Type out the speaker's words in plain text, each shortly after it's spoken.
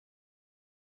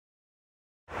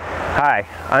Hi,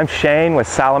 I'm Shane with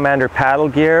Salamander Paddle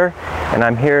Gear, and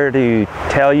I'm here to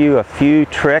tell you a few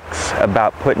tricks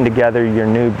about putting together your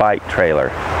new bike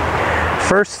trailer.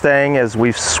 First thing is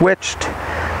we've switched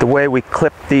the way we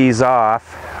clip these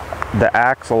off, the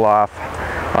axle off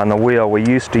on the wheel. We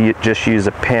used to just use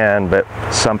a pin, but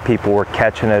some people were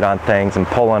catching it on things and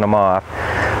pulling them off.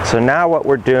 So now what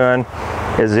we're doing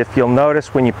is, if you'll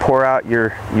notice when you pour out your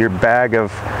bag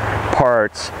of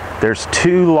parts, there's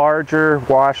two larger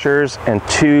washers and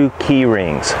two key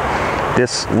rings.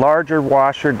 This larger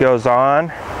washer goes on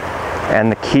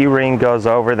and the key ring goes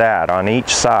over that on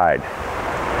each side.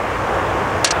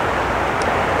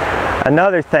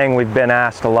 Another thing we've been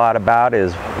asked a lot about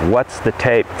is, what's the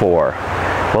tape for?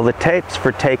 Well, the tape's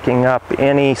for taking up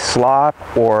any slop,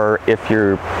 or if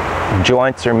your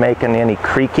joints are making any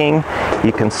creaking,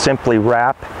 you can simply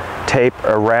wrap tape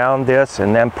around this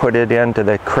and then put it into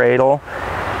the cradle,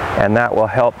 and that will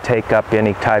help take up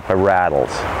any type of rattles.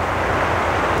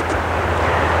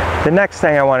 The next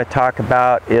thing I want to talk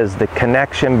about is the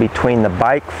connection between the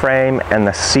bike frame and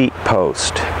the seat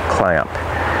post clamp.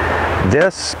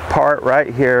 This part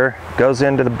right here goes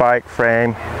into the bike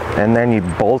frame, and then you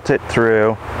bolt it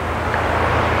through,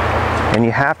 and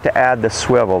you have to add the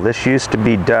swivel. This used to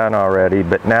be done already,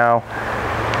 but now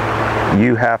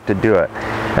you have to do it.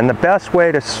 And the best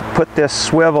way to put this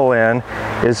swivel in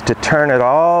is to turn it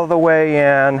all the way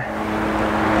in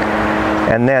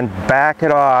and then back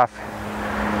it off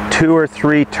 2 or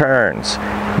 3 turns.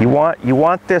 You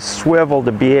want this swivel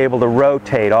to be able to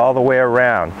rotate all the way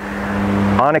around.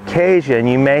 On occasion,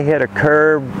 you may hit a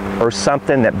curb or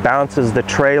something that bounces the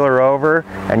trailer over,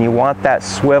 and you want that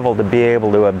swivel to be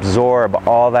able to absorb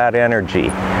all that energy.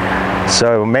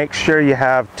 So make sure you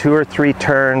have 2 or 3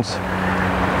 turns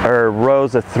or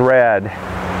rows of thread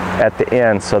at the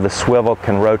end so the swivel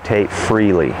can rotate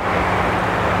freely.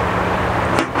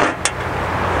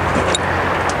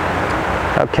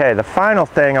 Okay, the final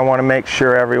thing I want to make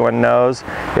sure everyone knows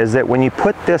is that when you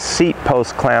put this seat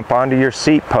post clamp onto your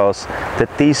seat post,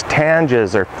 that these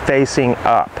tanges are facing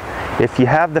up. If you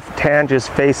have the tanges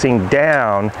facing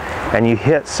down and you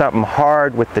hit something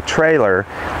hard with the trailer,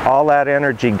 all that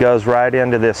energy goes right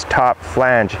into this top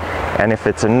flange, and if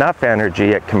it's enough energy,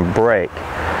 it can break.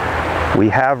 We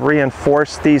have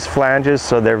reinforced these flanges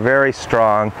so they're very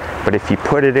strong, but if you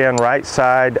put it in right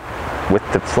side with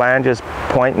the flanges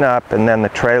pointing up and then the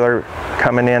trailer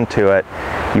coming into it,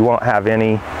 you won't have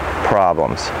any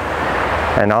problems.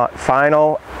 And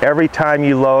final, every time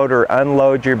you load or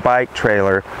unload your bike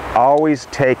trailer, always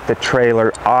take the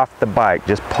trailer off the bike.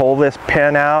 Just pull this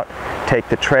pin out, take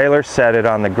the trailer, set it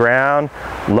on the ground,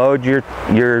 load your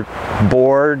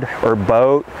board or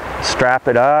boat, strap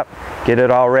it up, get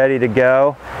it all ready to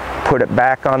go, put it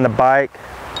back on the bike,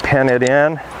 pin it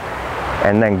in,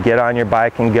 and then get on your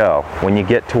bike and go. When you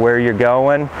get to where you're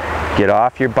going, get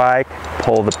off your bike,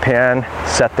 pull the pin,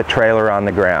 set the trailer on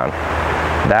the ground.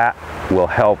 That will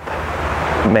help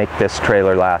make this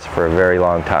trailer last for a very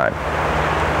long time.